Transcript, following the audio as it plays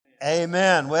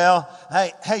Amen. Well,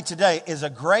 hey, today is a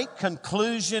great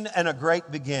conclusion and a great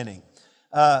beginning.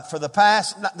 This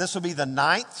will be the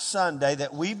 9th Sunday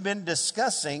that we've been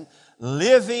discussing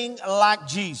living like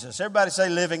Jesus. Everybody say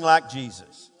living like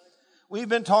Jesus. We've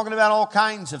been talking about all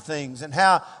kinds of things and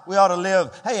how we ought to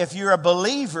live. Hey, if you're a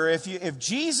believer, if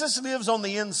Jesus lives on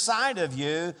the inside of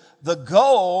you, the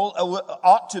goal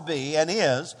ought to be and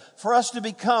is for us to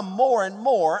become more and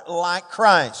more like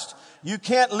Christ. You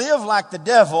can't live like the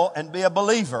devil and be a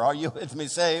believer. Are you with me?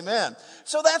 Say amen.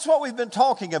 So that's what we've been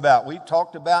talking about. We've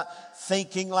talked about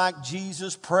thinking like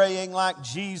Jesus, praying like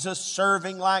Jesus,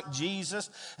 serving like Jesus,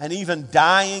 and even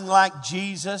dying like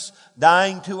Jesus,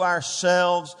 dying to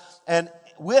ourselves. And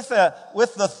with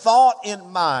the thought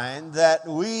in mind that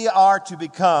we are to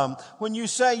become, when you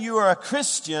say you are a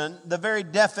Christian, the very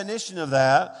definition of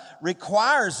that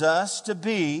requires us to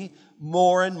be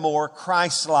more and more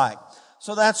Christ-like.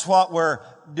 So that's what we're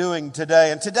doing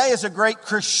today. And today is a great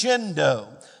crescendo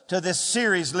to this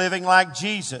series, Living Like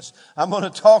Jesus. I'm going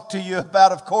to talk to you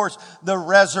about, of course, the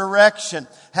resurrection.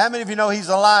 How many of you know He's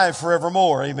alive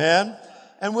forevermore? Amen.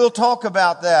 And we'll talk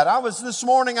about that. This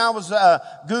morning I was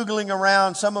Googling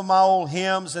around some of my old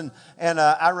hymns and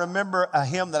I remember a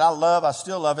hymn that I love, I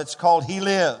still love. It's called He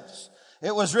Lives.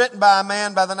 It was written by a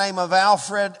man by the name of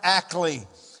Alfred Ackley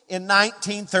in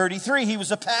 1933. He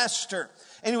was a pastor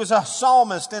and he was a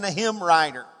psalmist and a hymn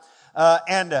writer.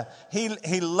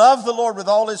 He loved the Lord with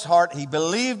all his heart. He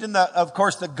believed in of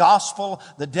course, the gospel,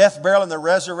 the death, burial, and the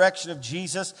resurrection of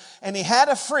Jesus. And he had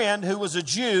a friend who was a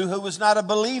Jew who was not a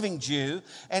believing Jew,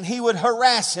 and he would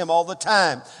harass him all the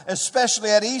time. Especially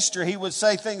at Easter, he would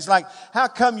say things like, "How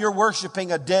come you're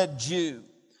worshiping a dead Jew?"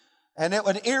 And it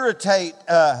would irritate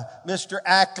Mr.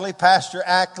 Ackley, Pastor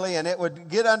Ackley, and it would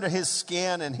get under his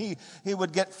skin, and he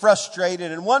would get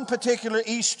frustrated. And one particular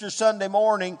Easter Sunday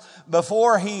morning,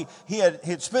 before he'd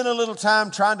spent a little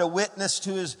time trying to witness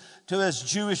to his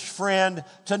Jewish friend,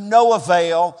 to no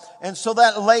avail, and so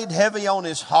that laid heavy on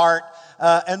his heart.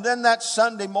 And then that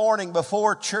Sunday morning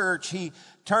before church, he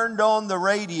turned on the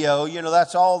radio. You know,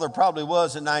 that's all there probably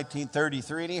was in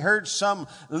 1933. And he heard some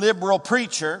liberal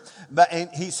preacher, and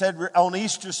he said on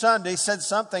Easter Sunday, said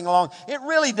something along, "It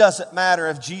really doesn't matter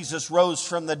if Jesus rose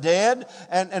from the dead,"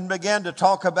 and began to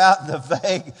talk about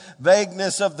the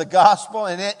vagueness of the gospel.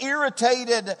 And it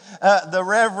irritated the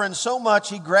reverend so much,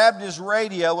 he grabbed his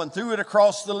radio and threw it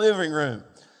across the living room.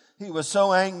 He was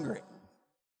so angry.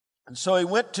 And so he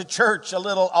went to church a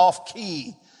little off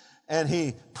key. And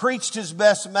he preached his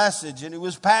best message, and he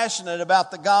was passionate about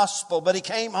the gospel. But he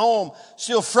came home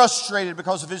still frustrated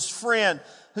because of his friend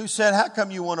who said, "How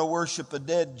come you want to worship a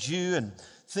dead Jew?" And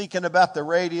thinking about the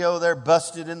radio there,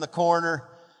 busted in the corner.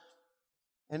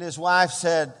 And his wife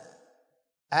said,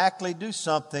 "Ackley, do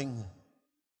something."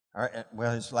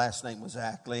 Well, his last name was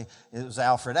Ackley. It was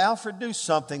Alfred. "Alfred, do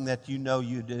something that you know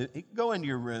you do. Go into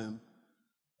your room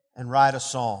and write a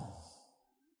song."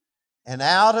 And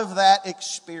out of that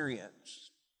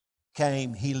experience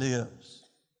came He Lives.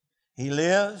 He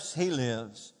lives, He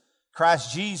lives.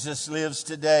 Christ Jesus lives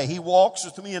today. He walks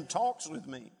with me and talks with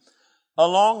me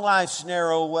along life's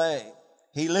narrow way.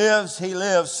 He lives,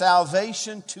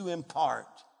 salvation to impart.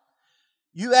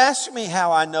 You ask me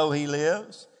how I know He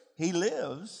lives. He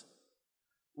lives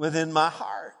within my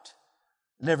heart.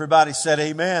 And everybody said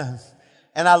amen.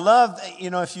 And I love,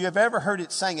 if you have ever heard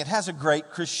it sang, it has a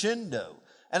great crescendo.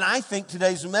 And I think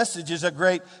today's message is a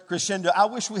great crescendo. I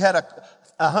wish we had a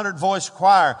 100-voice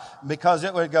choir, because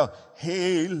it would go,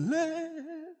 "He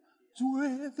lives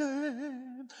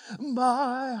within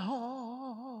my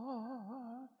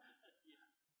heart."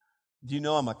 Do you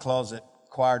know I'm a closet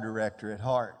choir director at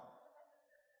heart?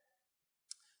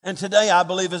 And today I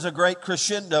believe is a great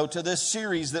crescendo to this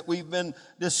series that we've been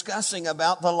discussing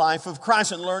about the life of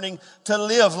Christ and learning to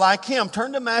live like Him.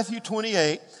 Turn to Matthew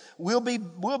 28. We'll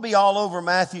be all over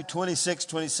Matthew 26,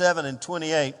 27, and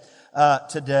 28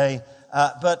 today.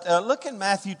 But look in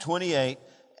Matthew 28,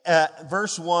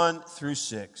 verse 1 through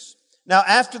 6. "Now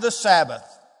after the Sabbath,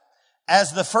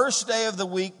 as the first day of the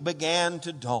week began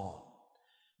to dawn,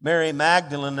 Mary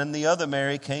Magdalene and the other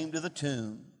Mary came to the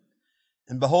tomb.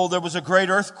 And behold, there was a great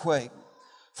earthquake.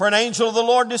 For an angel of the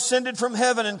Lord descended from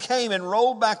heaven and came and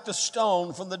rolled back the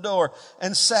stone from the door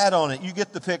and sat on it." You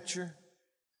get the picture?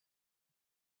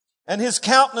 "And his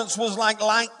countenance was like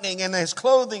lightning, and his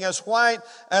clothing as white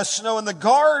as snow. And the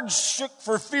guards shook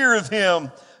for fear of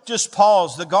him." Just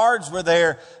pause. The guards were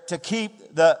there to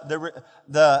keep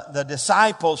the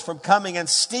disciples from coming and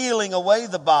stealing away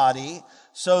the body.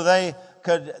 So they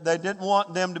they didn't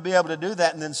want them to be able to do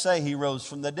that and then say he rose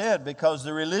from the dead, because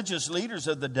the religious leaders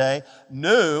of the day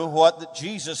knew what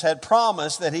Jesus had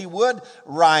promised, that he would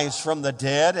rise from the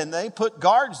dead, and they put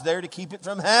guards there to keep it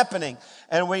from happening.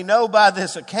 And we know by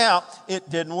this account it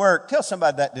didn't work. Tell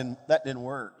somebody that didn't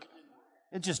work.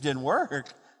 It just didn't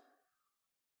work.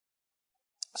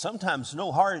 Sometimes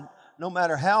no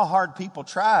matter how hard people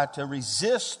try to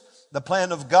resist the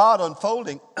plan of God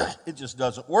unfolding, it just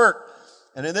doesn't work.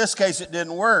 And in this case, it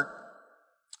didn't work.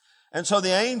 And so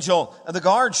the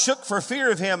guard shook for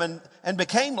fear of him and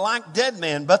became like dead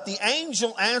men. But the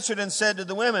angel answered and said to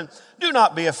the women, "Do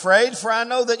not be afraid, for I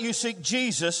know that you seek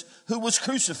Jesus who was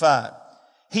crucified.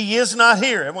 He is not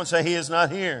here." Everyone say, "He is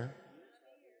not here."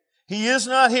 "He is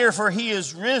not here, for he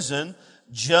is risen,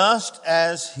 just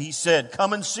as he said.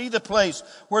 Come and see the place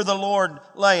where the Lord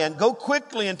lay, and go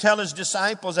quickly and tell his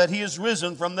disciples that he is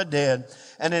risen from the dead.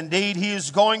 And indeed, he is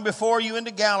going before you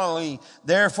into Galilee.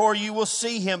 Therefore you will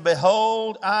see him.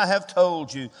 Behold, I have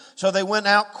told you." So they went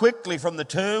out quickly from the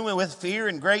tomb and with fear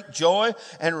and great joy,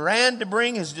 and ran to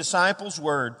bring his disciples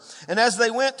word. And as they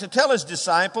went to tell his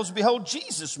disciples, behold,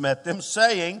 Jesus met them,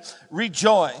 saying,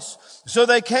 "Rejoice." So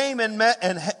they came and met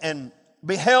and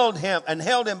beheld him and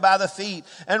held him by the feet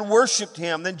and worshiped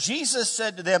him. Then Jesus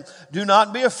said to them, "Do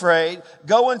not be afraid.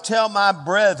 Go and tell my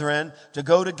brethren to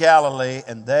go to Galilee,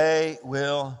 and they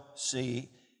will see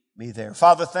me there."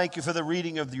 Father, thank you for the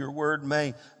reading of your word.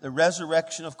 May the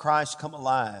resurrection of Christ come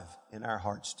alive in our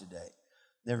hearts today.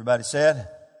 Everybody said,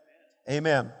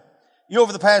 amen. You know,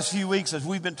 over the past few weeks, as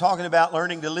we've been talking about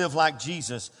learning to live like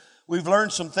Jesus, we've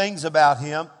learned some things about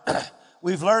him.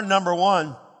 We've learned, number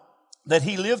one, that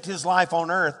he lived his life on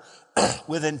earth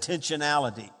with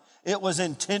intentionality. It was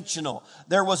intentional.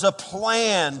 There was a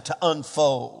plan to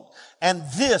unfold. And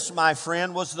this, my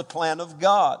friend, was the plan of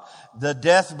God. The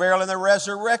death, burial, and the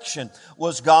resurrection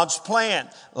was God's plan.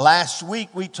 Last week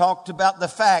we talked about the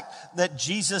fact that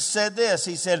Jesus said this.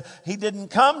 He said he didn't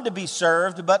come to be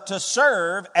served, but to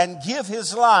serve and give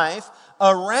his life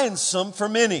a ransom for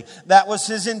many. That was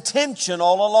his intention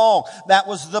all along. That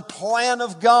was the plan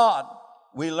of God.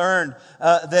 We learned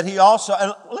that he also,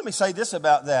 and let me say this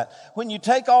about that. When you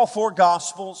take all four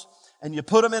Gospels and you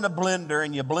put them in a blender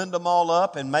and you blend them all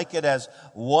up and make it as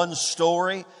one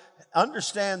story,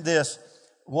 understand this: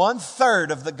 1/3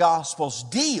 of the Gospels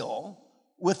deal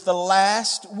with the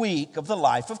last week of the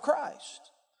life of Christ.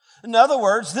 In other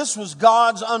words, this was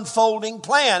God's unfolding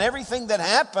plan. Everything that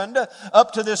happened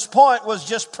up to this point was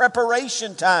just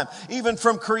preparation time. Even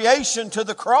from creation to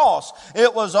the cross,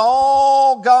 it was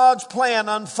all God's plan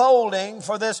unfolding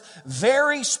for this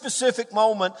very specific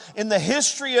moment in the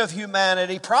history of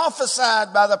humanity,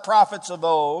 prophesied by the prophets of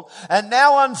old, and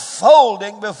now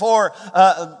unfolding before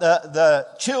the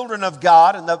children of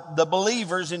God and the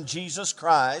believers in Jesus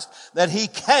Christ, that he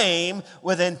came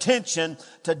with intention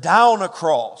to die on a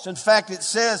cross. In fact, it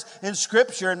says in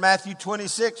Scripture in Matthew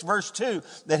 26, verse 2,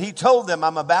 that he told them,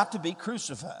 "I'm about to be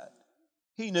crucified."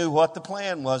 He knew what the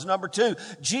plan was. Number two,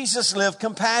 Jesus lived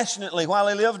compassionately. While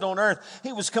he lived on earth,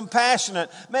 he was compassionate.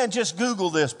 Man, just Google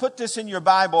this. Put this in your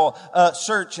Bible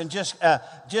search and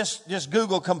just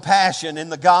Google compassion in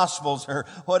the Gospels or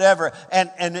whatever.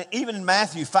 And even in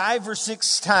Matthew 5 or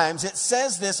 6 times, it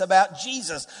says this about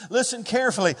Jesus. Listen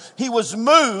carefully. He was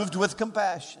moved with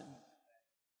compassion.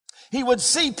 He would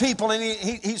see people and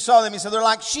he saw them. He said, "They're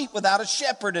like sheep without a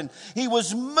shepherd." And he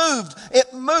was moved.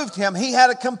 It moved him. He had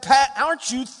aren't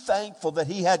you thankful that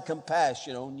he had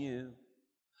compassion on you?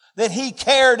 That he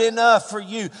cared enough for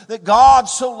you. That God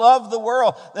so loved the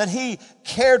world that he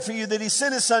cared for you. That he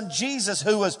sent his son Jesus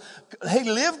he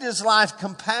lived his life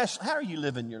compassion. How are you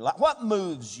living your life? What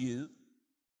moves you?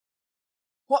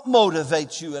 What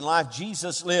motivates you in life?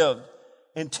 Jesus lived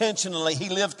intentionally. He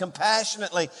lived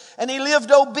compassionately, and he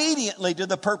lived obediently to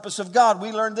the purpose of God.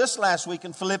 We learned this last week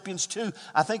in Philippians 2.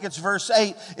 I think it's verse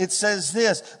 8. It says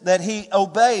this, that he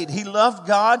obeyed. He loved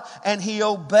God and he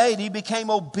obeyed. He became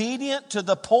obedient to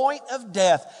the point of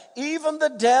death, even the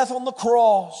death on the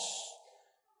cross.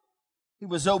 He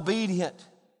was obedient.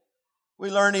 We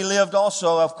learn he lived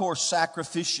also, of course,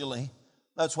 sacrificially.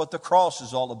 That's what the cross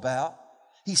is all about.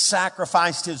 He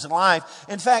sacrificed his life.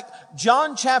 In fact,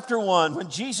 John chapter 1,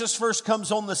 when Jesus first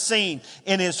comes on the scene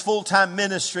in his full-time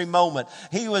ministry moment,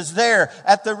 he was there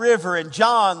at the river and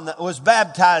John was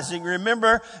baptizing.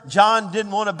 Remember, John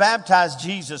didn't want to baptize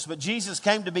Jesus, but Jesus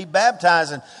came to be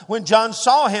baptized. And when John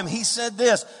saw him, he said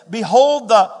this, "Behold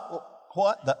the,"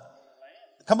 what?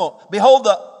 Behold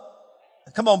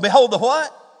the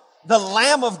what? The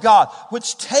Lamb of God,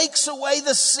 which takes away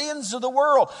the sins of the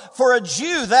world. For a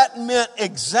Jew, that meant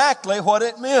exactly what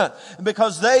it meant.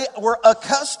 Because they were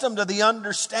accustomed to the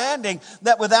understanding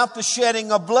that without the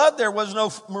shedding of blood, there was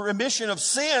no remission of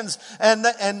sins.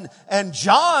 And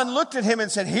John looked at him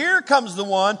and said, here comes the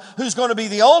one who's going to be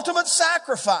the ultimate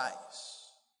sacrifice.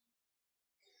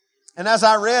 And as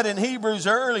I read in Hebrews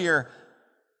earlier,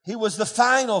 he was the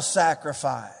final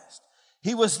sacrifice.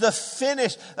 He was the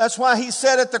finished. That's why he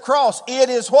said at the cross, it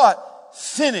is what?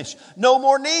 Finished. No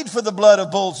more need for the blood of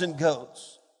bulls and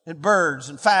goats and birds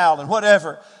and fowl and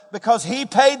whatever. Because he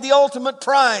paid the ultimate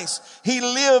price. He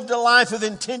lived a life of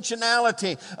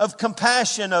intentionality, of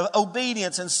compassion, of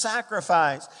obedience and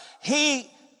sacrifice. He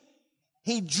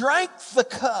drank the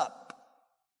cup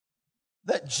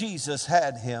that Jesus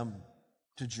had him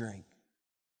to drink.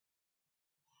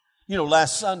 You know,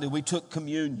 last Sunday we took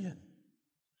communion.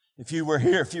 If you were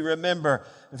here, if you remember,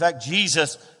 in fact,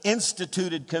 Jesus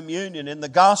instituted communion in the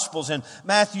Gospels in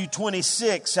Matthew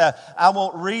 26. I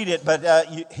won't read it, but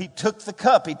he took the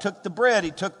cup, he took the bread, he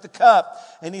took the cup,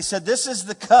 and he said, this is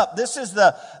the cup, this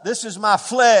is my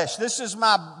flesh, this is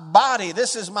my body,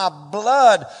 this is my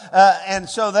blood. And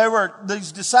so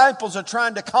these disciples are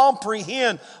trying to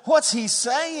comprehend what's he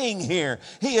saying here.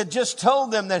 He had just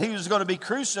told them that he was going to be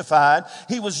crucified.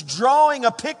 He was drawing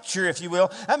a picture, if you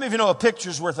will. How many of you know a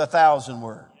picture's worth 1,000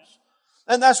 words?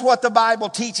 And that's what the Bible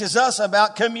teaches us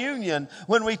about communion.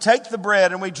 When we take the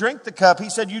bread and we drink the cup, he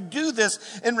said, you do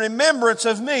this in remembrance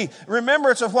of me.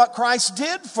 Remembrance of what Christ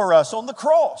did for us on the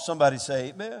cross. Somebody say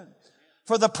amen.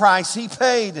 For the price he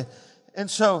paid.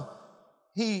 And so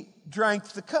he drank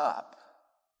the cup.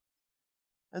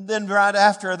 And then right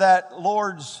after that,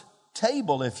 Lord's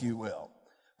table, if you will,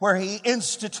 where he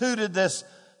instituted this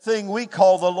thing we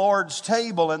call the Lord's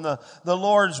table and the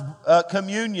Lord's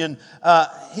communion.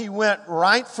 He went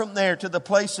right from there to the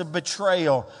place of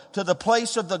betrayal, to the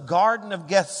place of the Garden of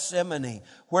Gethsemane,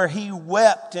 where he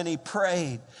wept and he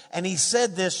prayed. And he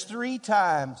said this 3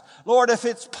 times, Lord, if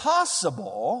it's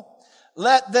possible,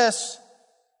 let this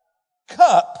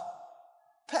cup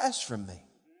pass from me.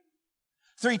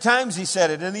 3 times he said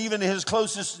it, and even his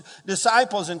closest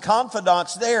disciples and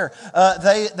confidants there,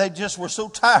 they just were so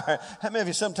tired. How many of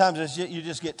you sometimes you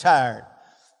just get tired?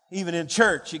 Even in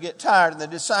church, you get tired, and the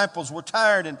disciples were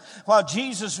tired. And while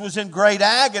Jesus was in great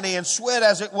agony and sweat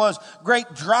as it was,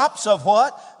 great drops of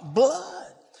what?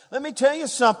 Blood. Let me tell you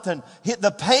something.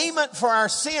 The payment for our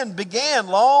sin began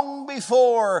long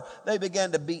before they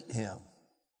began to beat him.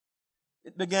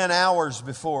 It began hours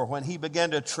before, when he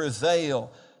began to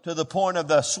travail to the point of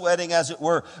the sweating, as it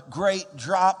were, great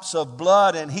drops of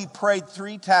blood. And he prayed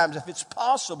 3 times, if it's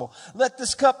possible, let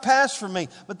this cup pass from me.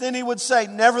 But then he would say,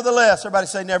 nevertheless. Everybody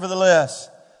say, nevertheless.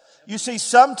 You see,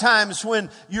 sometimes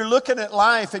when you're looking at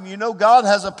life and you know God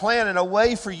has a plan and a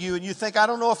way for you, and you think, I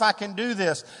don't know if I can do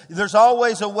this. There's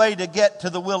always a way to get to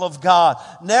the will of God.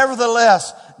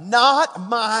 Nevertheless, not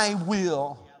my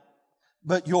will,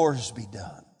 but yours be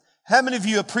done. How many of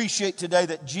you appreciate today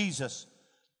that Jesus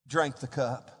drank the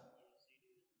cup?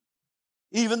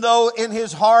 Even though in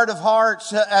his heart of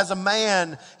hearts as a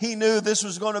man, he knew this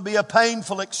was going to be a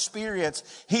painful experience.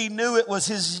 He knew it was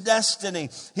his destiny.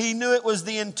 He knew it was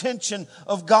the intention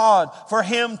of God for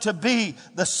him to be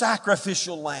the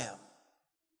sacrificial lamb.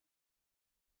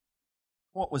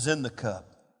 What was in the cup?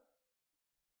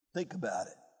 Think about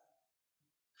it.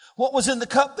 What was in the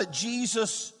cup that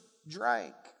Jesus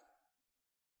drank?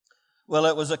 Well,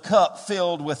 it was a cup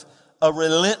filled with a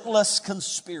relentless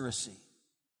conspiracy.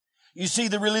 You see,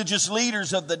 the religious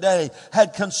leaders of the day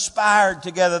had conspired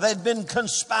together. They'd been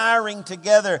conspiring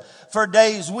together for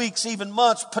days, weeks, even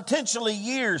months, potentially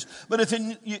years. But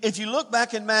if you look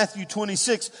back in Matthew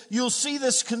 26, you'll see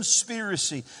this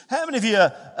conspiracy. How many of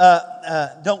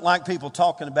you don't like people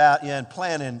talking about you and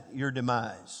planning your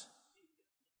demise?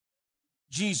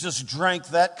 Jesus drank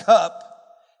that cup.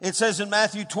 It says in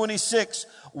Matthew 26,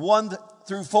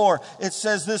 1-4, it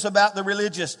says this about the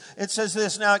religious. It says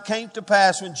this, now it came to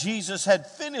pass when Jesus had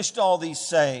finished all these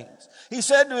sayings, he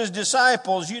said to his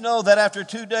disciples, you know that after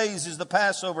 2 days is the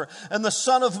Passover, and the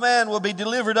Son of Man will be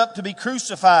delivered up to be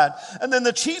crucified. And then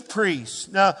the chief priests,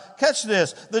 now catch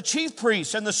this, the chief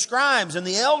priests and the scribes and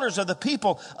the elders of the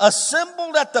people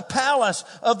assembled at the palace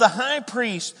of the high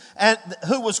priest, and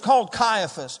who was called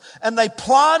Caiaphas. And they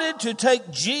plotted to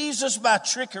take Jesus by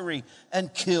trickery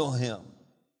and kill him.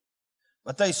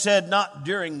 But they said, not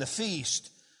during the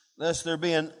feast, lest there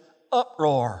be an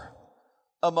uproar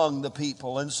among the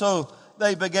people. And so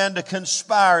they began to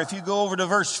conspire. If you go over to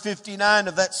verse 59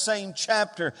 of that same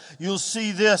chapter, you'll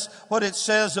see this, what it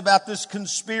says about this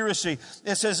conspiracy.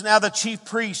 It says, now the chief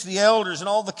priests, the elders, and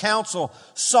all the council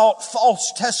sought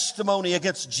false testimony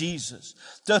against Jesus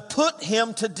to put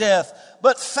him to death,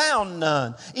 but found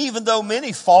none. Even though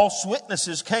many false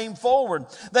witnesses came forward,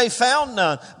 they found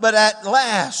none. But at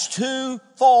last, 2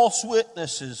 false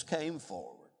witnesses came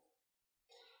forward.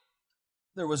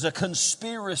 There was a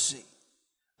conspiracy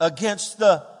against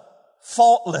the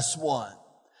faultless one.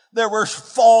 There were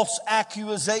false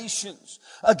accusations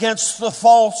against the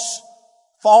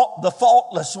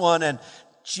faultless one, and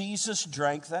Jesus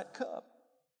drank that cup.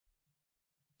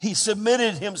 He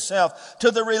submitted himself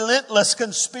to the relentless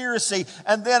conspiracy,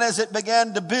 and then as it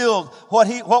began to build,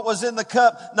 what was in the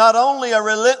cup, not only a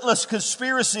relentless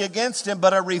conspiracy against him,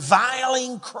 but a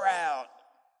reviling crowd.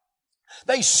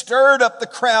 They stirred up the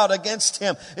crowd against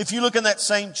him. If you look in that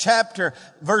same chapter,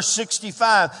 verse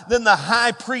 65, then the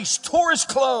high priest tore his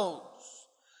clothes,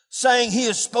 saying, he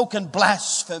has spoken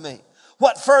blasphemy.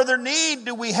 What further need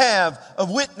do we have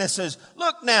of witnesses?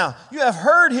 Look now, you have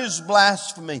heard his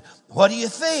blasphemy. What do you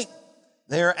think?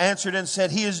 They answered and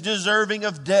said, he is deserving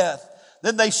of death.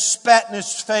 Then they spat in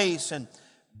his face and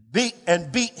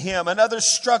beat him, and others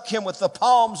struck him with the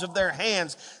palms of their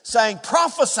hands, saying,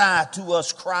 prophesy to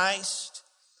us, Christ.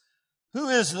 Who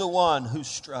is the one who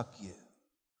struck you?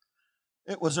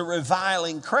 It was a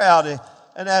reviling crowd,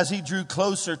 and as he drew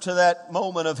closer to that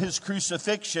moment of his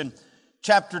crucifixion,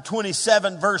 chapter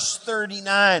 27, verse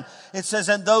 39, it says,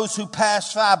 and those who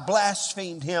passed by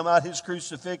blasphemed him at his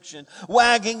crucifixion,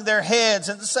 wagging their heads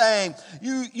and saying,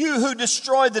 you who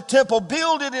destroyed the temple,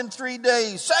 build it in 3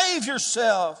 days. Save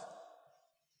yourself.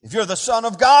 If you're the Son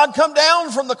of God, come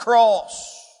down from the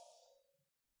cross.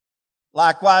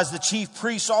 Likewise, the chief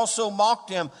priests also mocked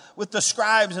him with the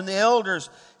scribes and the elders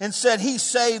and said, he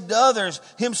saved others.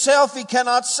 Himself he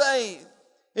cannot save.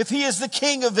 If he is the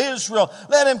King of Israel,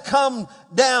 let him come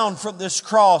down from this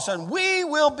cross and we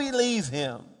will believe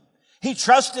him. He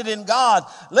trusted in God.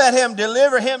 Let him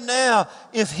deliver him now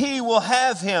if he will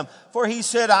have him. For he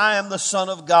said, I am the Son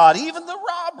of God. Even the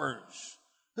robbers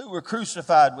who were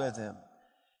crucified with him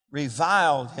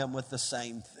reviled him with the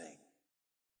same thing.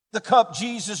 The cup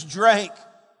Jesus drank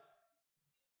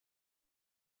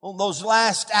on those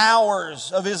last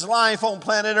hours of his life on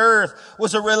planet Earth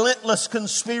was a relentless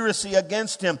conspiracy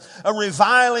against him, a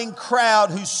reviling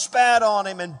crowd who spat on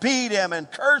him and beat him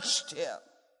and cursed him.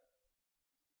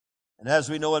 And as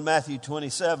we know in Matthew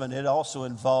 27, it also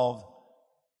involved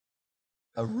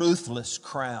a ruthless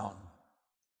crown.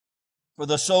 For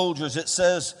the soldiers, it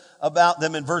says about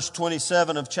them in verse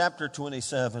 27 of chapter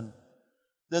 27,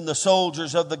 then the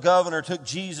soldiers of the governor took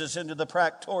Jesus into the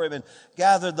praetorium and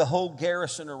gathered the whole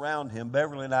garrison around him.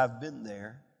 Beverly and I have been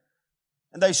there.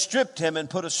 And they stripped him and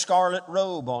put a scarlet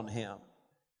robe on him.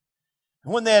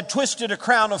 And when they had twisted a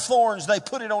crown of thorns, they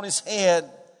put it on his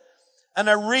head and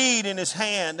a reed in his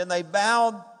hand. And they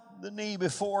bowed the knee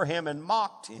before him and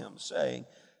mocked him, saying,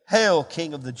 Hail,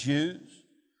 King of the Jews!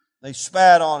 They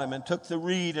spat on him and took the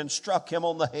reed and struck him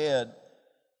on the head.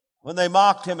 When they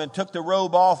mocked him and took the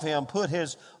robe off him, put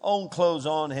his own clothes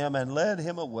on him and led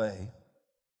him away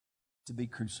to be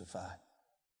crucified.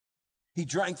 He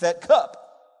drank that cup.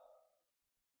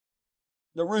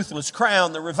 The ruthless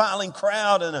crown, the reviling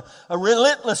crowd, and a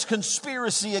relentless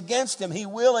conspiracy against him. He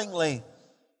willingly,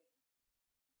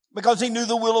 because he knew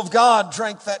the will of God,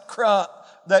 drank that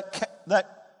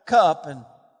cup and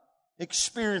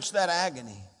experienced that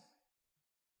agony.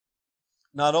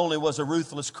 Not only was a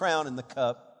ruthless crown in the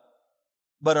cup,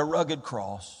 but a rugged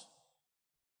cross.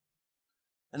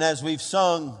 And as we've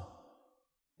sung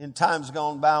in times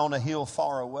gone by, on a hill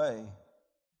far away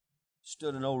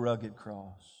stood an old rugged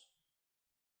cross.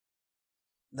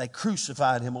 They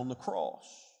crucified him on the cross.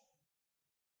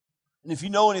 And if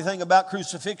you know anything about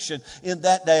crucifixion, in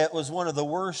that day it was one of the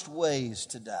worst ways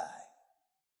to die.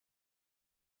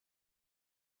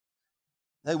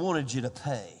 They wanted you to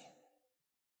pay.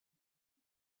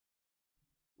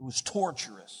 It was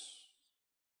torturous.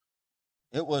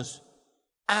 It was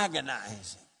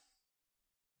agonizing.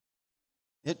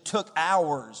 It took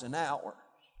hours and hours.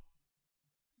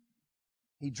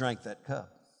 He drank that cup.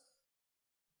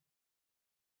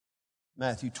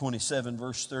 Matthew 27,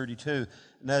 verse 32.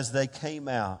 And as they came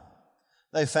out,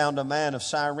 they found a man of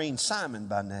Cyrene, Simon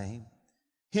by name.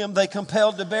 Him they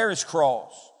compelled to bear his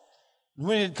cross. And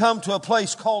when he had come to a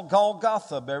place called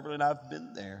Golgotha, Beverly and I have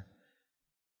been there.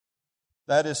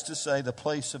 That is to say, the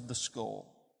place of the skull.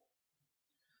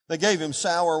 They gave him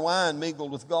sour wine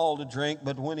mingled with gall to drink,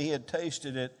 but when he had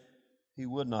tasted it, he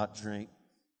would not drink.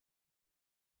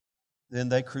 Then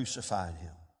they crucified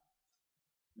him.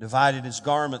 divided his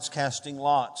garments, casting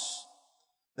lots,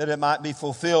 that it might be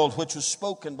fulfilled, which was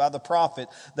spoken by the prophet.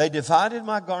 They divided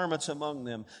my garments among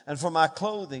them, and for my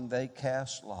clothing they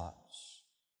cast lots.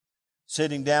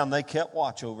 Sitting down, they kept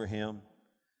watch over him.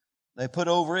 They put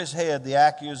over his head the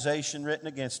accusation written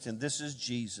against him. This is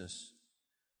Jesus,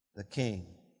 the King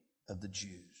of the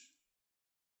Jews.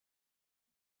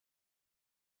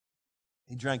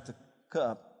 He drank the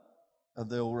cup of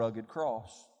the old rugged cross.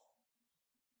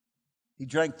 He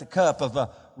drank the cup of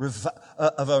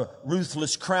a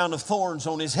ruthless crown of thorns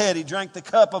on his head. He drank the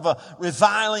cup of a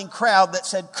reviling crowd that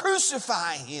said,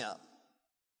 "Crucify him."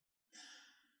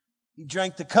 He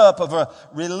drank the cup of a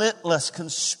relentless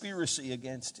conspiracy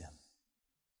against him.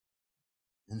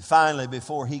 And finally,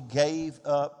 before he gave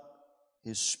up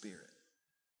his spirit,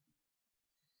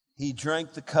 he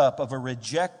drank the cup of a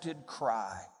rejected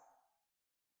cry.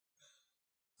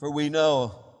 For we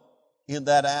know in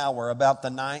that hour, about the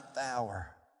 9th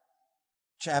hour,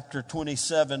 chapter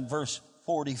 27, verse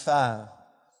 45.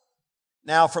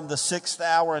 Now from the 6th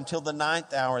hour until the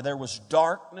 9th hour, there was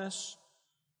darkness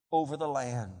over the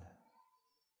land.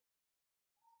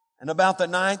 And about the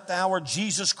 9th hour,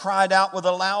 Jesus cried out with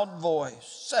a loud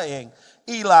voice, saying,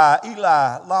 "Eli,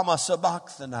 Eli, lama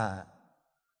sabachthani."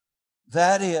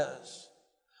 That is,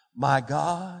 my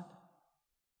God,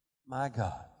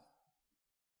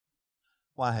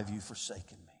 why have you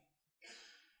forsaken me?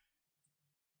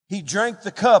 He drank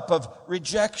the cup of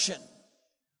rejection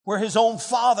where his own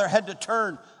Father had to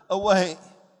turn away.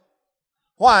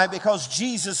 Why? Because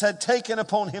Jesus had taken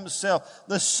upon himself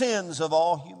the sins of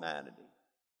all humanity.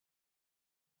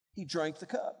 He drank the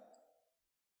cup.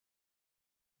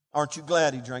 Aren't you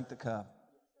glad he drank the cup?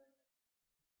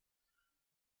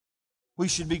 We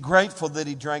should be grateful that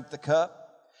he drank the cup.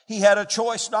 He had a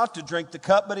choice not to drink the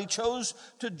cup, but he chose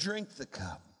to drink the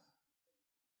cup.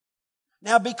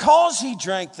 Now, because he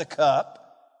drank the cup,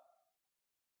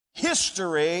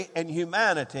 history and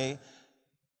humanity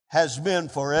has been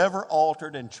forever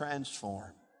altered and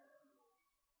transformed.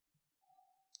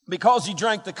 Because he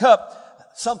drank the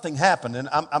cup, something happened.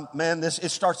 And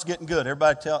it starts getting good.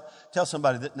 Everybody tell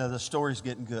somebody that no, the story's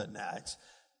getting good now.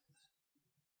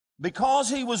 Because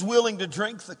he was willing to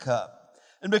drink the cup,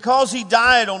 and because he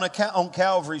died on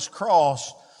Calvary's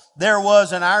cross, there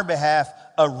was in our behalf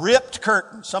a ripped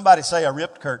curtain. Somebody say a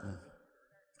ripped curtain.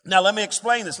 Now let me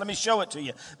explain this. Let me show it to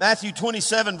you. Matthew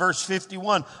 27 verse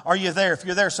 51. Are you there? If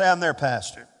you're there, say, "I'm there,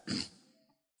 Pastor."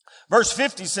 Verse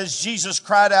 50 says, Jesus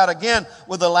cried out again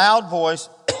with a loud voice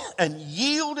and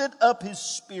yielded up his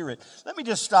spirit. Let me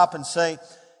just stop and say,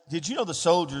 did you know the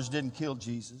soldiers didn't kill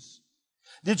Jesus?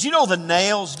 Did you know the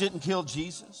nails didn't kill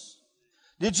Jesus?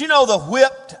 Did you know the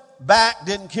whipped back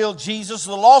didn't kill Jesus?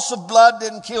 The loss of blood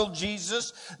didn't kill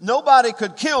Jesus. Nobody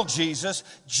could kill Jesus.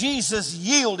 Jesus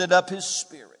yielded up his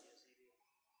spirit.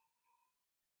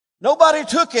 Nobody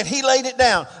took it. He laid it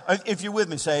down. If you're with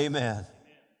me, say amen.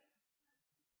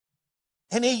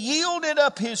 And he yielded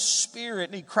up his spirit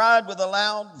and he cried with a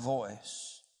loud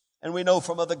voice. And we know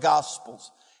from other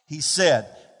Gospels, he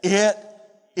said, "It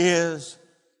is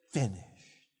finished."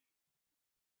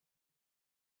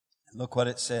 Look what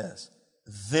it says.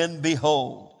 Then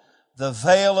behold, the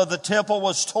veil of the temple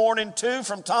was torn in two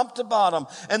from top to bottom,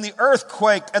 and the earth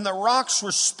quaked, and the rocks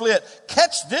were split.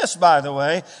 Catch this, by the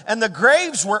way. And the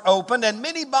graves were opened, and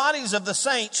many bodies of the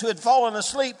saints who had fallen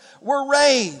asleep were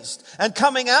raised. And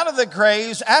coming out of the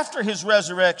graves after his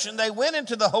resurrection, they went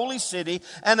into the holy city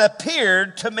and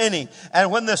appeared to many. And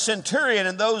when the centurion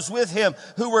and those with him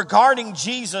who were guarding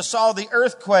Jesus saw the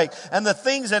earthquake and the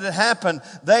things that had happened,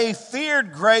 they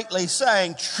feared greatly,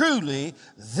 saying, "Truly,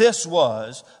 this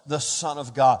was the Son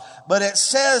of God." But it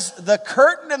says the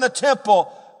curtain in the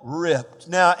temple ripped.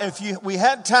 Now, if we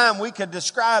had time, we could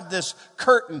describe this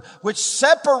curtain which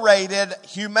separated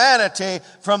humanity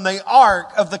from the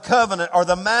Ark of the Covenant, or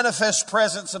the manifest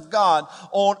presence of God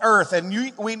on earth.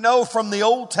 And we know from the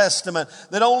Old Testament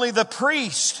that only the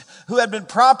priest who had been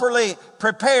properly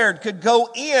prepared could go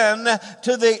in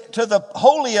to the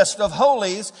holiest of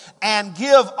holies and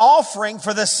give offering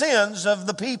for the sins of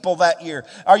the people that year.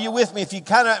 Are you with me? If you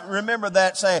kind of remember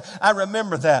that, say, "I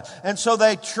remember that." And so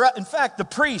in fact, the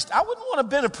priest, I wouldn't want to have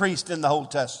been a priest in the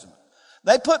Old Testament.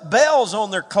 They put bells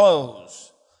on their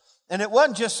clothes. And it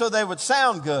wasn't just so they would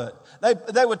sound good.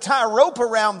 They would tie a rope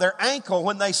around their ankle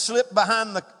when they slipped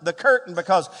behind the curtain,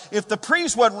 because if the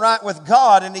priest wasn't right with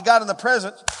God and he got in the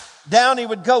presence, down he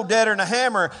would go deader than a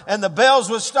hammer, and the bells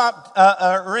would stop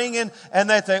ringing, and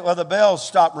they'd think, well, the bells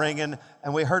stopped ringing,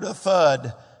 and we heard a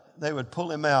thud. They would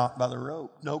pull him out by the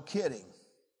rope. No kidding.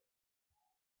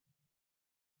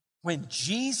 When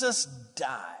Jesus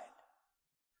died,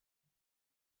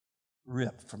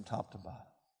 ripped from top to bottom.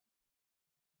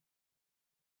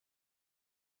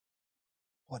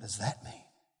 What does that mean?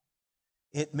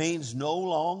 It means no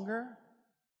longer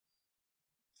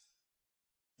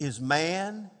is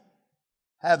man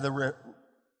have the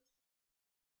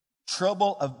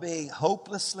trouble of being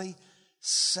hopelessly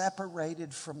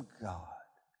separated from God.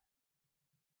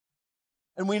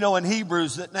 And we know in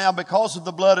Hebrews that now because of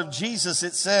the blood of Jesus,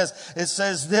 it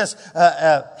says this,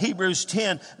 Hebrews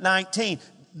 10:19,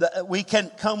 we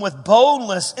can come with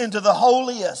boldness into the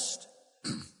holiest.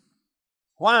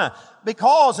 Why?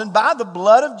 Because, and by the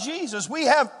blood of Jesus, we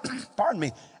have,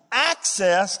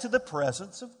 access to the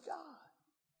presence of God.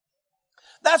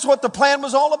 That's what the plan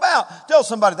was all about. Tell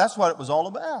somebody that's what it was all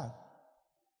about.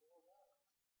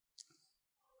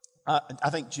 I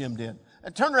think Jim did.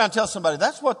 And turn around and tell somebody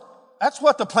that's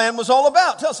what the plan was all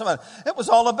about. Tell somebody it was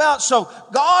all about. So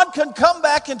God can come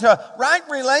back into right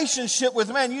relationship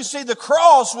with man. You see, the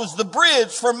cross was the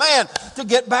bridge for man to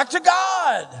get back to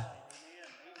God.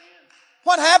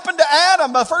 What happened to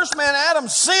Adam? The first man, Adam,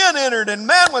 sin entered and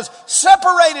man was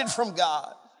separated from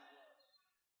God.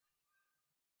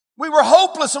 We were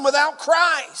hopeless and without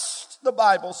Christ, the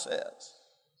Bible says.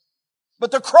 But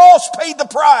the cross paid the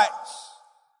price.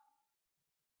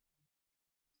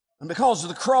 And because of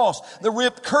the cross, the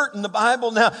ripped curtain, the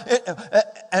Bible now,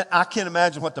 and I can't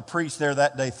imagine what the priest there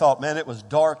that day thought. Man, it was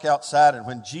dark outside, and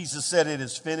when Jesus said it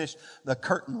is finished, the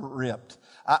curtain ripped.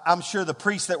 I'm sure the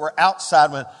priests that were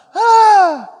outside went,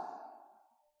 ah!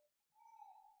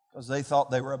 Because they thought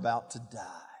they were about to die.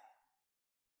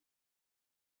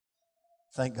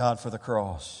 Thank God for the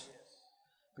cross.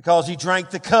 Because he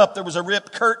drank the cup, there was a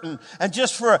ripped curtain. And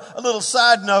just for a little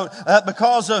side note,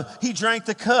 he drank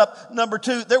the cup, number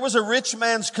 2, there was a rich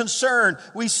man's concern.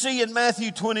 We see in Matthew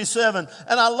 27.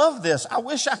 And I love this. I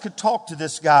wish I could talk to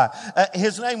this guy.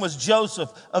 His name was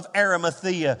Joseph of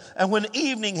Arimathea. And when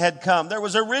evening had come, there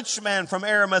was a rich man from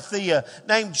Arimathea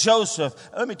named Joseph.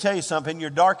 Let me tell you something. In your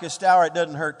darkest hour, it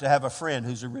doesn't hurt to have a friend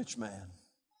who's a rich man.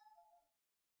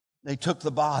 They took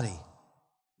the body.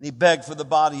 He begged for the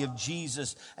body of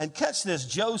Jesus. And catch this,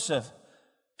 Joseph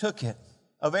took it,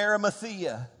 of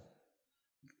Arimathea.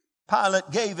 Pilate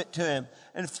gave it to him.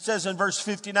 And it says in verse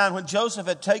 59, when Joseph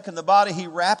had taken the body, he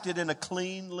wrapped it in a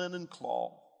clean linen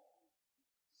cloth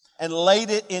and laid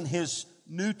it in his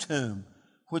new tomb,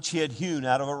 which he had hewn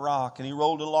out of a rock. And he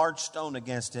rolled a large stone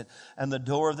against it and the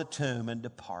door of the tomb and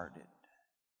departed.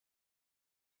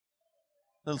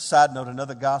 Little side note,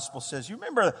 another gospel says, you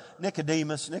remember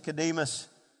Nicodemus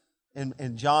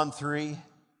in John 3?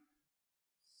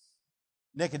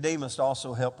 Nicodemus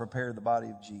also helped prepare the body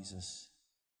of Jesus.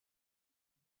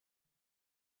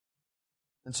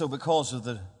 And so because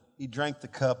of he drank the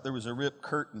cup, there was a ripped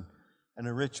curtain and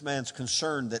a rich man's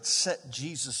concern that set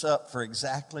Jesus up for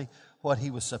exactly what he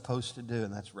was supposed to do,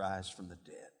 and that's rise from the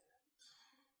dead.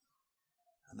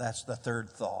 And that's the third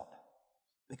thought.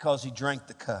 Because he drank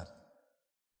the cup,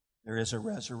 there is a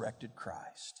resurrected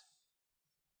Christ.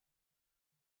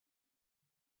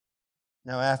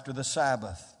 Now after the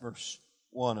Sabbath, verse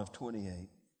 1 of 28,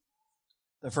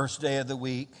 the first day of the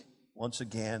week, once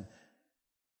again,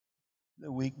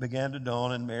 the week began to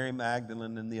dawn, and Mary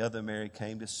Magdalene and the other Mary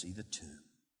came to see the tomb.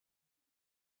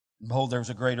 And behold, there was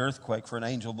a great earthquake, for an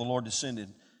angel of the Lord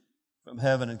descended from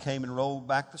heaven and came and rolled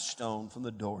back the stone from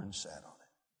the door and sat on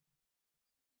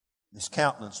it. His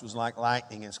countenance was like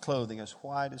lightning, his clothing as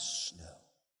white as snow.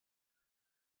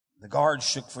 The guards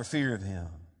shook for fear of him.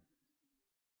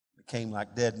 Became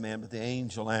like dead men, but the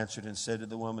angel answered and said to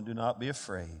the woman, do not be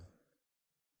afraid,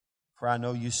 for I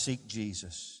know you seek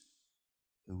Jesus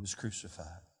who was crucified.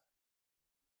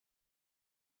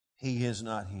 He is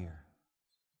not here.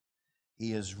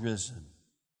 He is risen,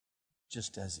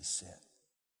 just as he said.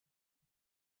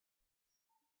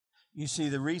 You see,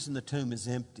 the reason the tomb is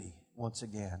empty, once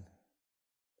again,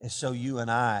 is so you and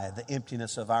I, the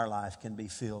emptiness of our life, can be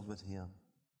filled with him.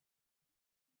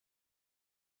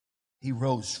 He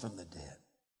rose from the dead,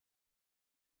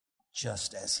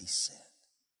 just as he said.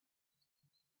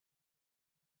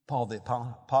 Paul the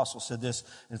Apostle said this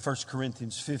in 1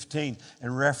 Corinthians 15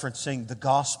 and referencing the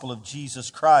gospel of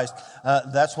Jesus Christ.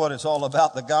 That's what it's all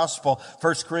about, the gospel.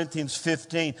 1 Corinthians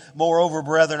 15, moreover,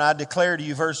 brethren, I declare to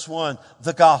you, verse 1,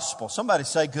 the gospel. Somebody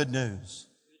say good news.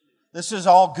 This is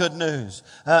all good news.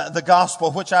 The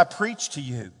gospel which I preach to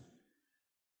you,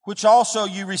 which also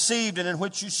you received and in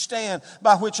which you stand,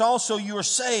 by which also you are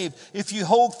saved, if you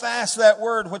hold fast that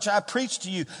word which I preached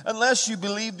to you, unless you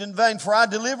believed in vain. For I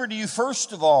delivered to you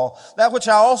first of all that which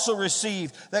I also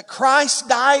received, that Christ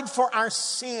died for our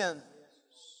sins,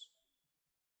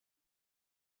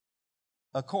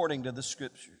 according to the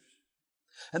Scriptures,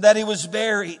 and that he was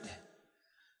buried,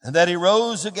 And that he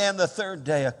rose again the third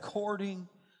day according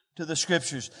to the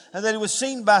Scriptures. And that he was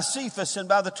seen by Cephas and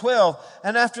by the 12.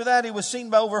 And after that he was seen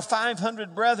by over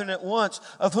 500 brethren at once,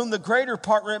 of whom the greater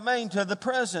part remain to the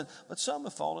present. But some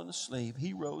have fallen asleep.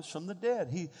 He rose from the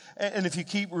dead. And if you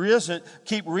keep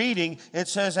reading, it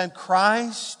says, and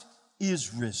Christ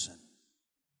is risen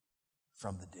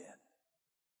from the dead.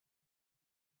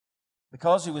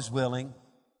 Because he was willing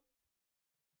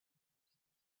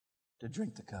to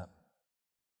drink the cup.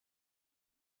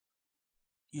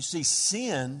 You see,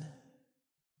 sin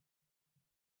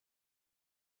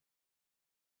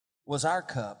was our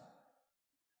cup.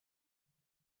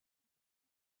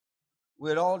 We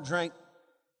had all drank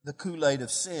the Kool-Aid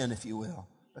of sin, if you will,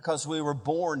 because we were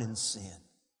born in sin.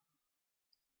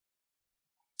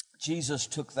 Jesus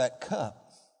took that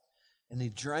cup and he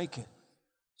drank it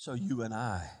so you and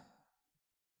I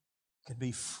could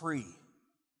be free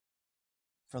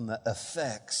from the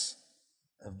effects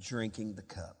of drinking the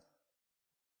cup.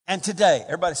 And today,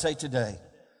 everybody say today,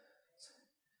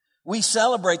 we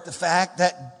celebrate the fact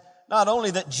that not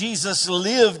only that Jesus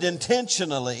lived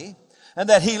intentionally, and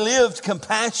that he lived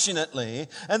compassionately,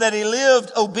 and that he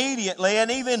lived obediently, and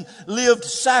even lived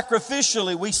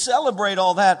sacrificially. We celebrate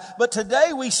all that. But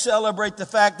today we celebrate the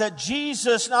fact that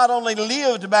Jesus not only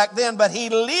lived back then, but he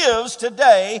lives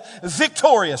today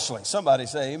victoriously. Somebody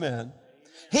say amen.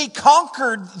 He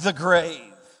conquered the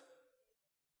grave.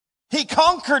 He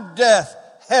conquered death,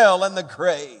 hell, and the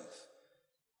grave.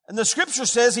 And the Scripture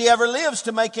says he ever lives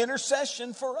to make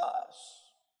intercession for us.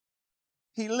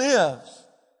 He lives.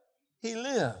 He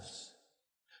lives.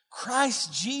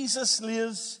 Christ Jesus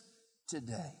lives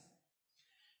today.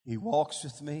 He walks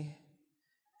with me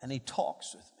and he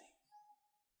talks with me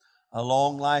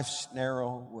along life's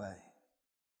narrow way.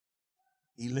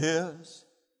 He lives.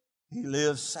 He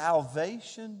lives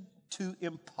salvation to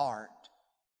impart.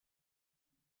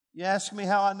 You ask me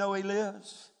how I know he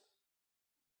lives?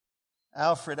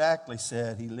 Alfred Ackley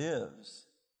said, he lives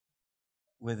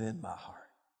within my heart.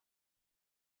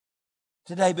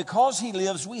 Today, because he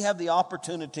lives, we have the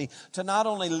opportunity to not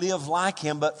only live like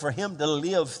him, but for him to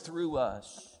live through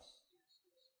us.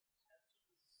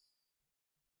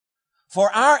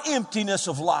 For our emptiness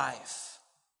of life,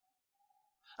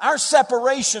 our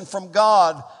separation from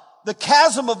God, the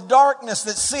chasm of darkness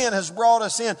that sin has brought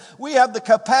us in, we have the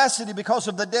capacity, because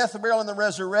of the death, burial, and the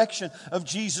resurrection of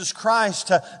Jesus Christ,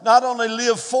 to not only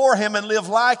live for him and live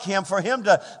like him, for him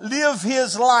to live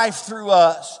his life through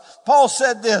us. Paul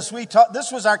said this.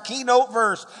 This was our keynote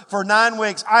verse for 9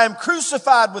 weeks. I am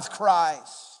crucified with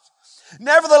Christ.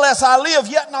 Nevertheless, I live,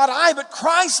 yet not I, but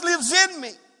Christ lives in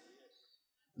me.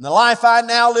 In the life I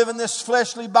now live in this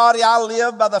fleshly body, I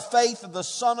live by the faith of the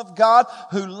Son of God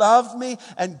who loved me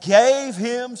and gave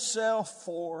himself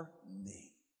for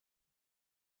me.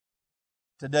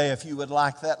 Today, if you would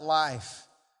like that life,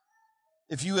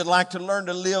 if you would like to learn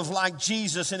to live like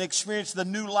Jesus and experience the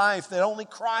new life that only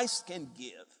Christ can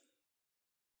give,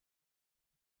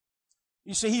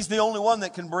 you see, he's the only one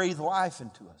that can breathe life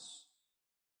into us.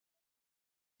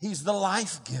 He's the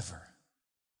life giver.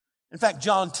 In fact,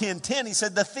 John 10:10, he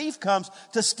said, the thief comes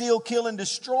to steal, kill, and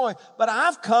destroy. But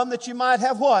I've come that you might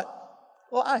have what?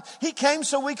 Life. He came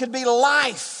so we could be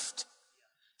lifed.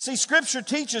 See, Scripture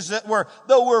teaches that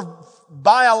though we're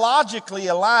biologically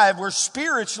alive, we're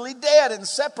spiritually dead and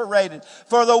separated.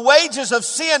 For the wages of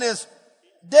sin is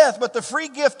death, but the free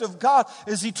gift of God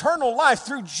is eternal life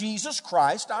through Jesus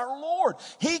Christ our Lord.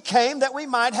 He came that we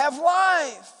might have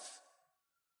life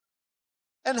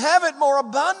and have it more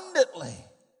abundantly.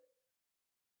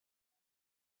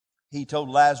 He told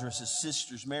Lazarus'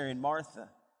 sisters, Mary and Martha,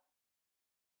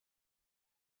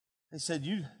 they said,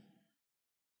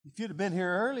 if you'd have been here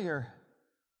earlier,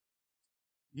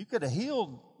 you could have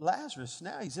healed Lazarus.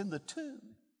 Now he's in the tomb.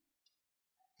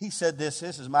 He said this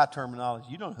is my terminology.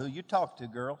 You don't know who you talk to,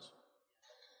 girls.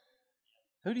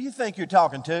 Who do you think you're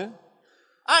talking to?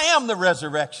 I am the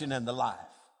resurrection and the life.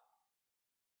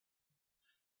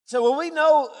 So, well, we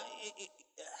know.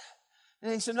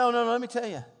 And he said, no, let me tell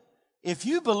you. If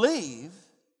you believe,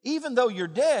 even though you're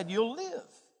dead, you'll live.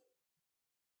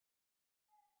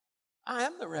 I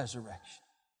am the resurrection.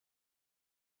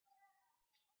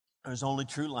 There's only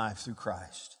true life through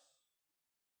Christ.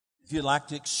 If you'd like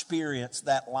to experience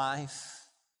that life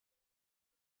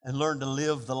and learn to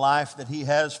live the life that he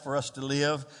has for us to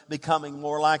live, becoming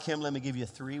more like him, let me give you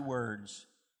 3 words.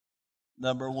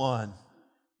 Number 1,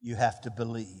 you have to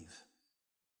believe.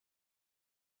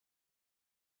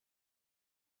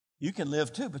 You can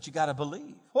live too, but you got to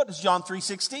believe. What does John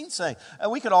 3:16 say?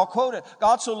 We could all quote it.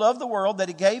 God so loved the world that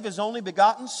he gave his only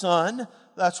begotten Son,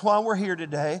 that's why we're here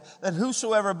today, that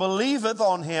whosoever believeth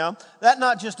on Him, that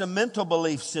not just a mental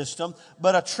belief system,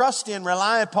 but a trust in,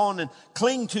 rely upon, and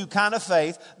cling to kind of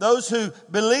faith. Those who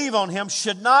believe on Him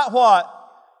should not what?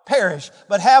 Perish,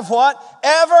 but have what?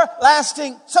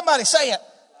 Everlasting. Somebody say it.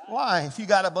 Why? If you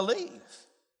got to believe.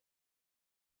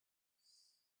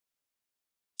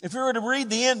 If you were to read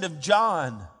the end of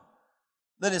John,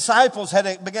 the disciples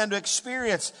had begun to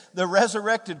experience the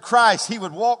resurrected Christ. He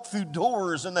would walk through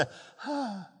doors and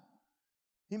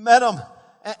he met them.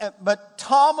 But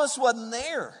Thomas wasn't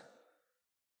there.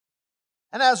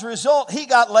 And as a result, he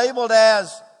got labeled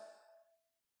as,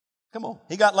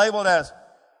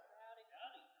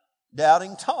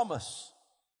 Doubting Thomas.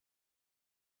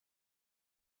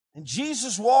 And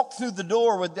Jesus walked through the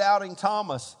door with Doubting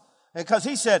Thomas. Because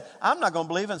he said, I'm not going to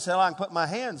believe until I can put my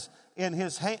hands in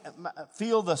his hand,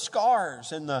 feel the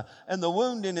scars and the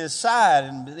wound in his side,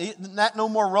 and that no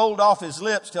more rolled off his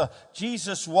lips till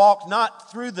Jesus walked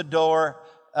not through the door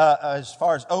as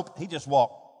far as open. He just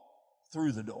walked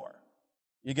through the door.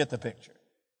 You get the picture.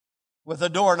 With the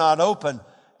door not open,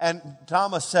 and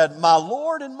Thomas said, "My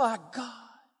Lord and my God."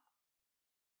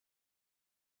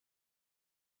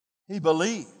 He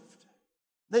believed.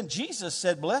 Then Jesus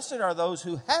said, "Blessed are those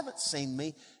who haven't seen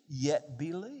me, yet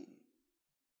believe."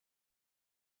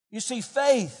 You see,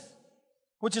 faith,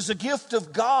 which is a gift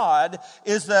of God,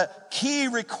 is the key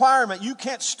requirement. You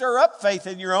can't stir up faith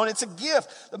in your own. It's a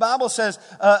gift. The Bible says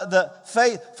the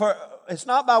faith, for it's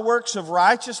not by works of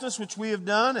righteousness which we have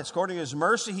done. It's according to His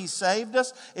mercy He saved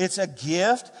us. It's a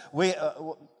gift.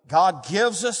 God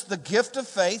gives us the gift of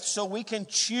faith so we can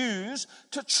choose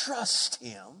to trust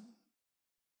Him.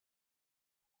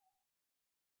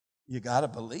 You got to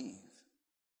believe.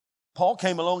 Paul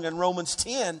came along in Romans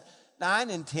 10, 9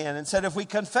 and 10 and said, if we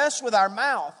confess with our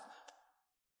mouth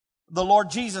the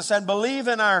Lord Jesus and believe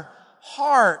in our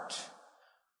heart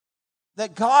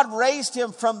that God raised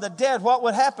Him from the dead, what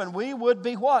would happen? We would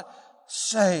be what?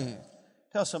 Saved.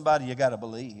 Tell somebody you got to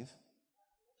believe.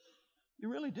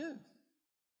 You really do.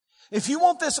 If you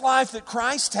want this life that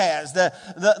Christ has, the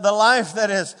life that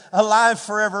is alive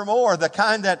forevermore, the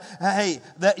kind that,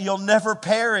 that you'll never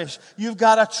perish, you've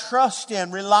got to trust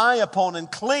in, rely upon,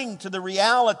 and cling to the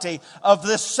reality of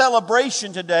this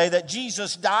celebration today that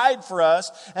Jesus died for us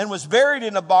and was buried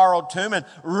in a borrowed tomb and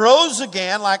rose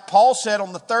again, like Paul said,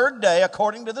 on the third day,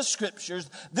 according to the Scriptures.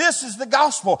 This is the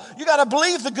gospel. You got to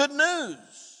believe the good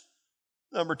news.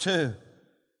 Number 2,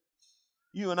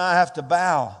 you and I have to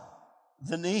bow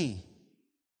the knee.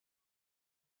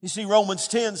 You see, Romans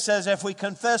 10 says if we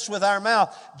confess with our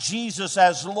mouth Jesus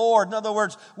as Lord, in other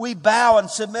words, we bow and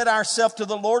submit ourselves to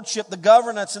the lordship, the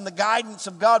governance, and the guidance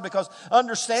of God, because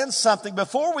understand something,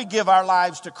 before we give our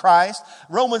lives to Christ,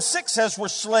 Romans 6 says we're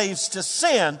slaves to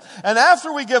sin. And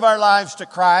after we give our lives to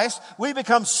Christ, we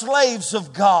become slaves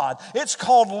of God. It's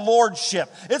called lordship.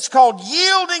 It's called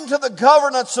yielding to the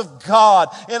governance of God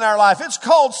in our life. It's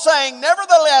called saying,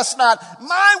 nevertheless, not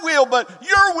my will, but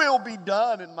your will be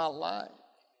done in my life.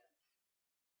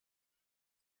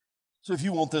 So if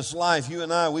you want this life, you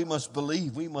and I, we must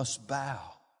believe, we must bow.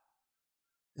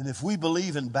 And if we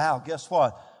believe and bow, guess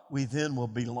what? We then will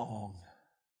belong.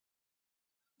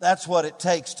 That's what it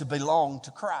takes to belong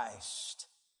to Christ.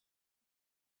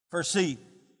 For see,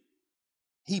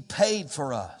 He paid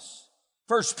for us.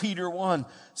 1 Peter 1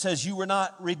 says you were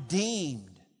not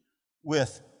redeemed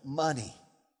with money,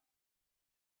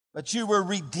 but you were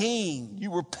redeemed. You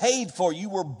were paid for. You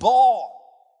were bought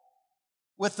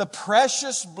with the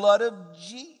precious blood of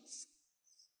Jesus.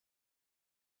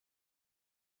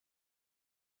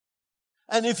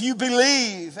 And if you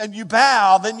believe and you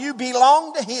bow, then you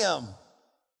belong to Him.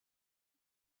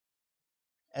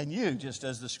 And you, just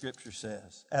as the Scripture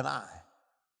says, and I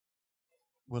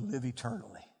will live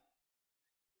eternally,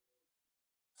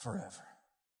 forever.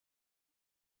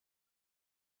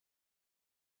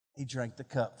 He drank the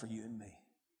cup for you and me.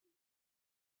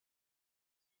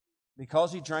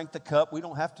 Because He drank the cup, we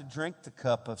don't have to drink the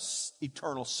cup of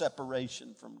eternal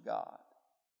separation from God.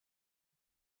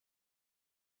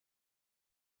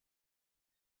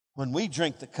 When we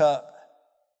drink the cup,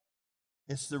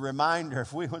 it's the reminder.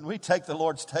 When we take the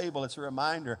Lord's table, it's a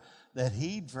reminder that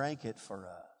He drank it for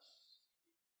us.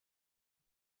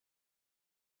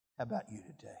 How about you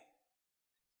today?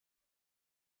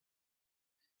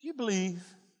 Do you believe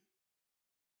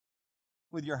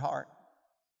with your heart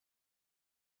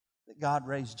that God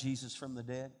raised Jesus from the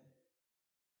dead?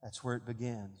 That's where it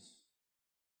begins.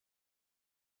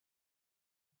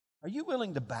 Are you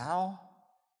willing to bow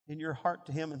in your heart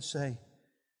to Him and say,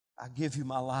 I give you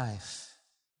my life.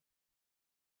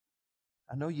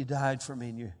 I know you died for me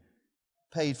and you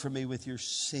paid for me with your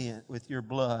sin, with your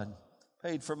blood,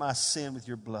 paid for my sin with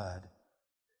your blood.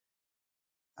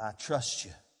 I trust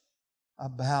you. I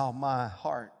bow my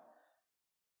heart,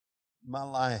 my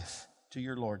life to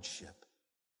your lordship.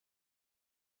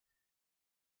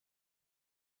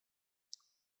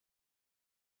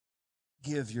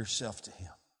 Give yourself to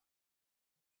Him.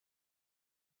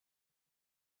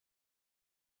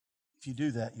 If you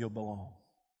do that, you'll belong.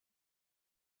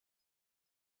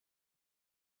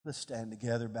 Let's stand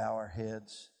together, bow our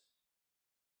heads.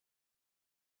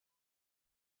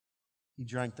 He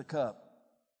drank the cup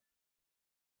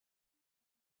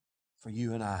for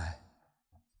you and I.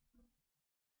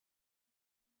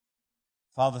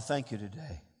 Father, thank you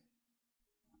today.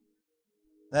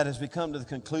 That as we come to the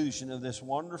conclusion of this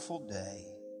wonderful day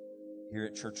here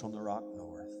at Church on the Rock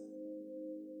North,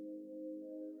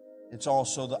 it's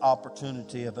also the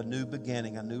opportunity of a new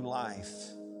beginning, a new life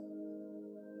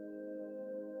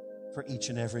for each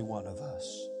and every one of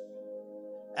us.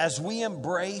 As we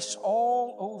embrace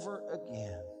all over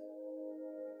again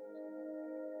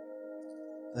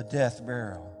the death,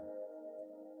 burial,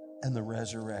 and the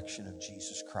resurrection of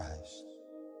Jesus Christ.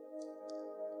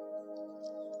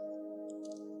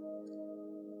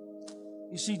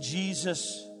 You see,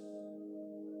 Jesus,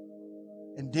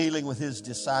 in dealing with His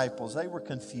disciples, they were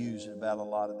confused about a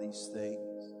lot of these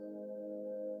things.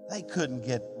 They couldn't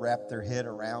wrap their head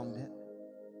around it.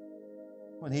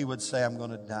 When He would say, I'm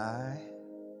going to die.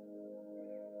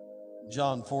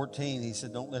 John 14, He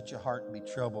said, don't let your heart be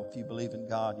troubled. If you believe in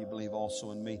God, you believe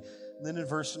also in me. And then in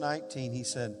verse 19, He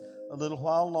said, a little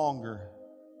while longer,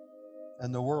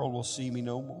 and the world will see me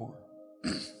no more.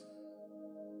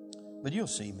 But you'll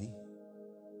see me.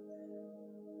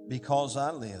 Because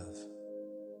I live,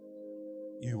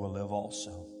 you will live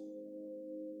also.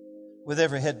 With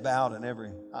every head bowed and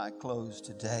every eye closed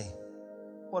today,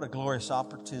 what a glorious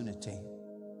opportunity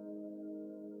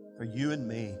for you and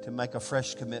me to make a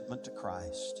fresh commitment to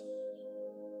Christ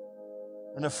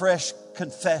and a fresh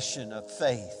confession of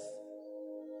faith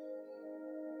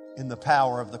in the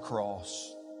power of the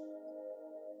cross,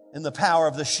 in the power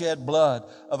of the shed blood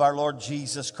of our Lord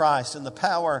Jesus Christ, in the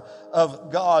power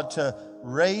of God to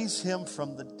raise Him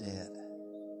from the dead.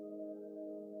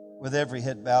 With every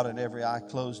head bowed and every eye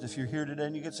closed, if you're here today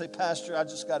and you can say, Pastor, I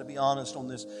just got to be honest on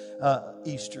this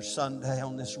Easter Sunday,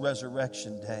 on this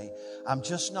resurrection day. I'm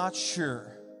just not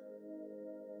sure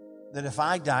that if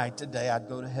I died today, I'd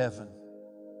go to heaven.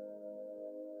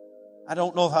 I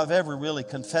don't know if I've ever really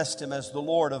confessed Him as the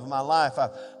Lord of my life. I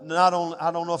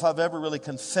don't know if I've ever really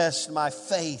confessed my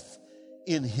faith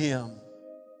in Him.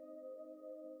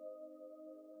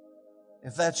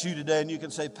 If that's you today and you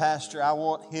can say, Pastor, I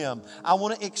want Him. I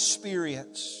want to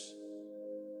experience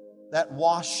that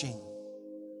washing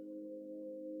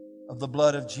of the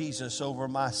blood of Jesus over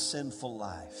my sinful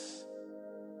life.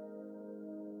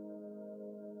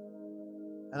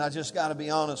 And I just got to be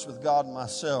honest with God and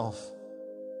myself.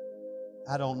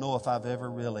 I don't know if I've ever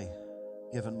really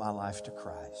given my life to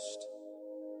Christ.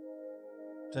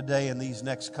 Today, in these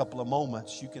next couple of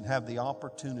moments, you can have the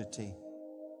opportunity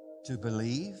to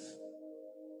believe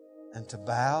and to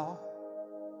bow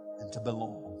and to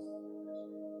belong.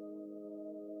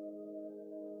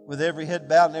 With every head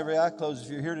bowed and every eye closed,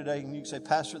 if you're here today and you say,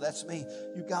 Pastor, that's me.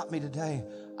 You got me today.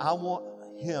 I want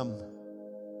Him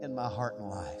in my heart and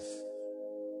life.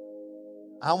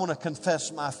 I want to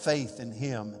confess my faith in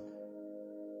Him,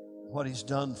 what He's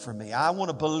done for me. I want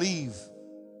to believe,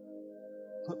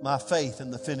 put my faith in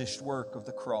the finished work of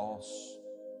the cross.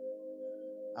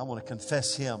 I want to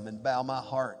confess Him and bow my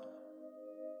heart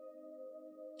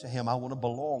to Him. I want to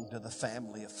belong to the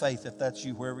family of faith. If that's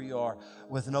you, wherever you are,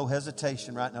 with no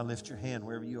hesitation right now, lift your hand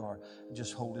wherever you are and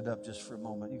just hold it up just for a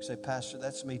moment. You can say, Pastor,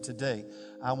 that's me today.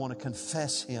 I want to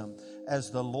confess Him as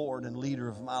the Lord and leader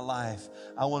of my life.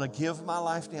 I want to give my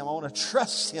life to Him. I want to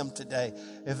trust Him today.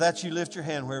 If that's you, lift your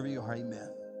hand wherever you are. Amen.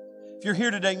 If you're here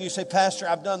today and you say, Pastor,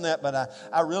 I've done that, but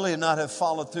I really not have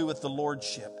followed through with the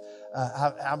Lordship.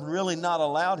 I've really not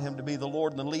allowed Him to be the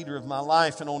Lord and the leader of my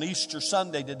life. And on Easter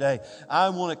Sunday today, I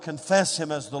want to confess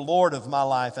Him as the Lord of my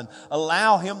life and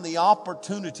allow Him the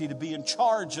opportunity to be in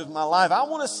charge of my life. I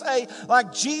want to say,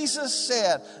 like Jesus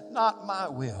said, not my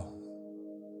will,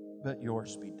 but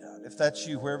yours be done. If that's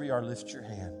you, wherever you are, lift your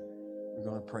hand. We're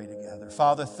going to pray together.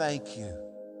 Father, thank you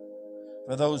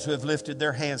for those who have lifted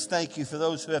their hands. Thank you for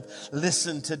those who have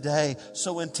listened today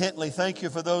so intently. Thank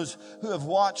you for those who have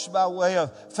watched by way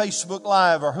of Facebook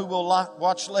Live or who will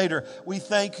watch later. We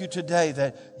thank you today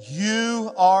that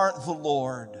you are the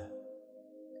Lord.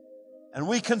 And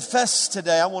we confess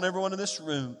today, I want everyone in this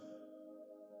room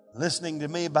listening to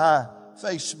me by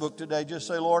Facebook today, just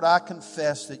say, Lord, I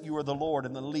confess that you are the Lord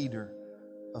and the leader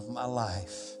of my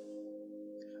life.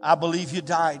 I believe you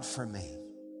died for me.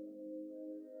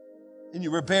 And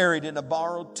you were buried in a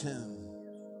borrowed tomb.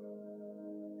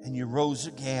 And you rose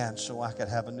again so I could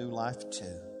have a new life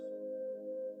too.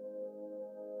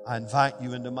 I invite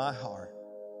you into my heart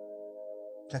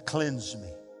to cleanse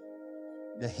me,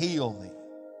 to heal me,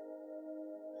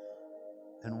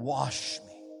 and wash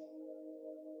me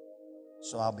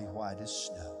so I'll be white as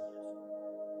snow.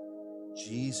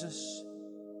 Jesus,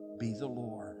 be the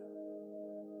Lord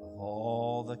of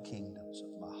all the kingdoms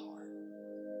of my heart.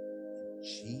 In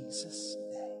Jesus'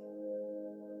 name.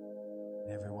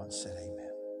 And everyone said amen.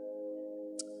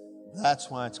 That's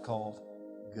why it's called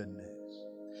good news.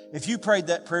 If you prayed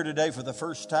that prayer today for the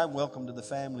first time, welcome to the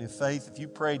family of faith. If you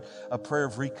prayed a prayer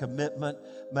of recommitment,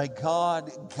 may God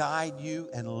guide you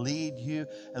and lead you.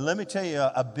 And let me tell you,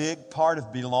 a big part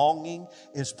of belonging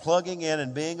is plugging in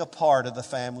and being a part of the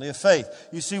family of faith.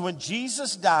 You see, when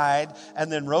Jesus died and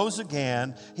then rose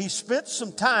again, He spent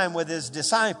some time with His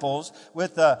disciples,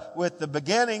 with the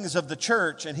beginnings of the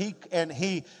church, and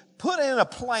He put in a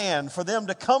plan for them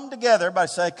to come together. Everybody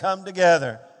say, come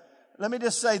together. Let me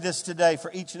just say this today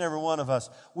for each and every one of us.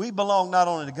 We belong not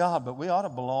only to God, but we ought to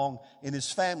belong in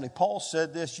His family. Paul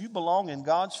said this, you belong in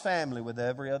God's family with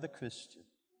every other Christian.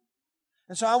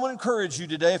 And so I want to encourage you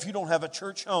today, if you don't have a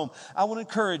church home, I want to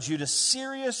encourage you to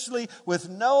seriously,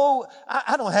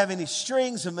 I don't have any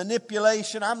strings of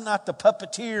manipulation. I'm not the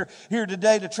puppeteer here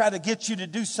today to try to get you to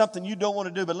do something you don't want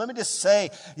to do. But let me just say,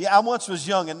 I once was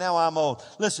young and now I'm old.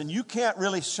 Listen, you can't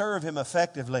really serve Him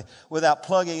effectively without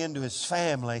plugging into His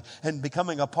family and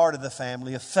becoming a part of the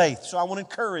family of faith. So I want to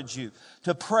encourage you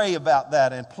to pray about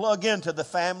that and plug into the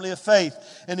family of faith.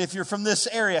 And if you're from this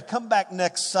area, come back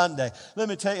next Sunday. Let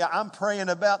me tell you, I'm praying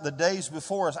about the days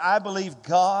before us. I believe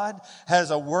God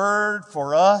has a word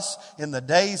for us in the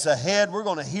days ahead. We're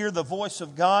going to hear the voice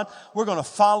of God. We're going to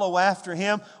follow after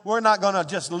Him. We're not going to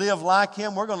just live like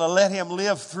Him. We're going to let Him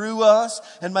live through us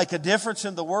and make a difference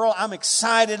in the world. I'm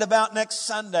excited about next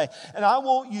Sunday. And I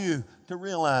want you to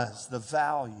realize the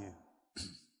value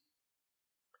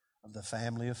of the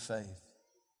family of faith.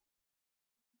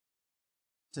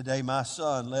 Today, my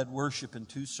son led worship in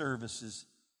 2 services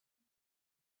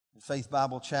at Faith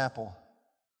Bible Chapel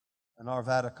in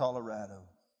Arvada, Colorado.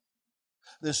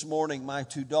 This morning, my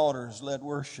 2 daughters led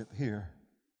worship here.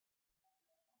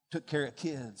 Took care of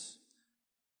kids.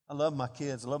 I love my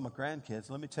kids. I love my grandkids.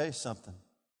 Let me tell you something.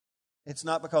 It's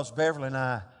not because Beverly and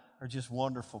I are just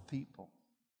wonderful people.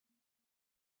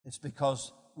 It's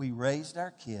because we raised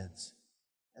our kids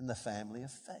in the family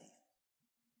of faith.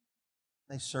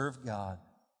 They serve God.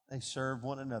 They serve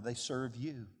one another. They serve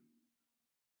you.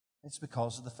 It's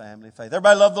because of the family of faith.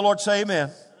 Everybody love the Lord. Say amen.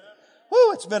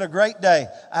 Woo, it's been a great day.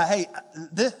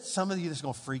 Some of you, this is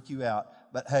going to freak you out.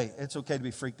 But hey, it's okay to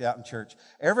be freaked out in church.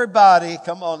 Everybody,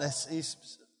 come on.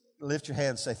 Lift your hand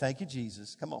and say, thank you,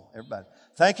 Jesus. Come on, everybody.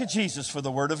 Thank you, Jesus, for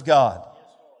the Word of God.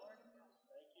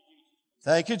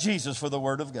 Thank you, Jesus, for the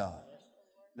Word of God.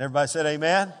 And everybody said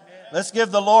amen. Let's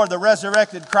give the Lord, the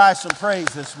resurrected Christ, some praise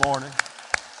this morning.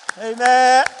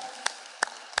 Amen.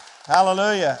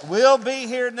 Hallelujah. We'll be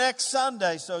here next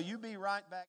Sunday, so you be right back.